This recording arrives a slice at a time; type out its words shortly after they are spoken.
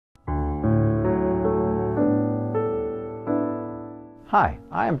Hi,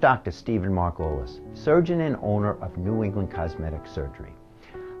 I am Dr. Steven Margolis, surgeon and owner of New England Cosmetic Surgery.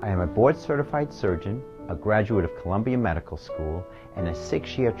 I am a board-certified surgeon, a graduate of Columbia Medical School, and a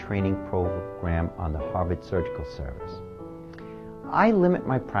 6-year training program on the Harvard Surgical Service. I limit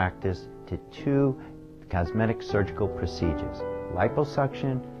my practice to 2 cosmetic surgical procedures,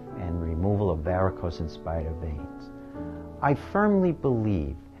 liposuction and removal of varicose and spider veins. I firmly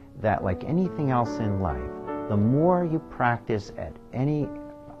believe that, like anything else in life, the more you practice at any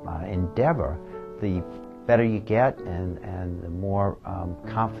endeavor, the better you get and the more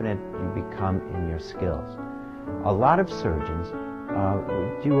confident you become in your skills. A lot of surgeons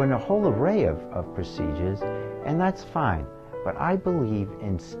do a whole array of procedures, and that's fine. But I believe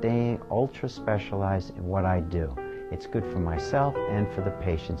in staying ultra specialized in what I do. It's good for myself and for the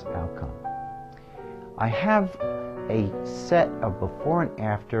patient's outcome. I have a set of before and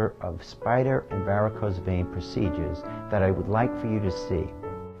after of spider and varicose vein procedures that I would like for you to see.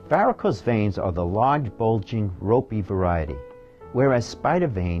 Varicose veins are the large, bulging, ropey variety, whereas spider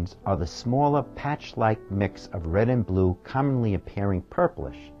veins are the smaller, patch-like mix of red and blue, commonly appearing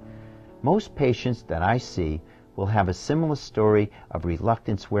purplish. Most patients that I see will have a similar story of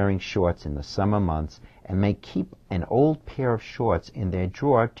reluctance wearing shorts in the summer months and may keep an old pair of shorts in their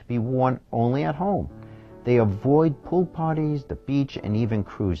drawer to be worn only at home. They avoid pool parties, the beach, and even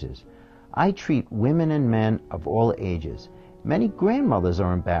cruises. I treat women and men of all ages. Many grandmothers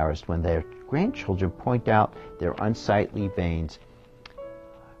are embarrassed when their grandchildren point out their unsightly veins.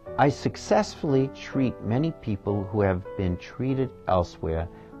 I successfully treat many people who have been treated elsewhere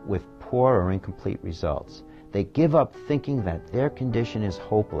with poor or incomplete results. They give up thinking that their condition is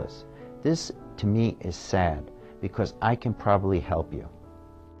hopeless. This, to me, is sad, because I can probably help you.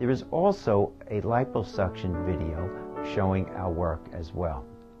 There is also a liposuction video showing our work as well.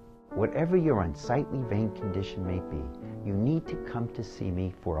 Whatever your unsightly vein condition may be, you need to come to see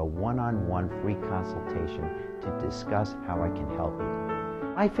me for a one-on-one free consultation to discuss how I can help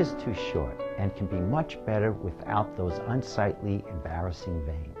you. Life is too short and can be much better without those unsightly, embarrassing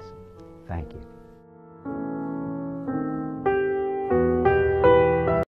veins. Thank you.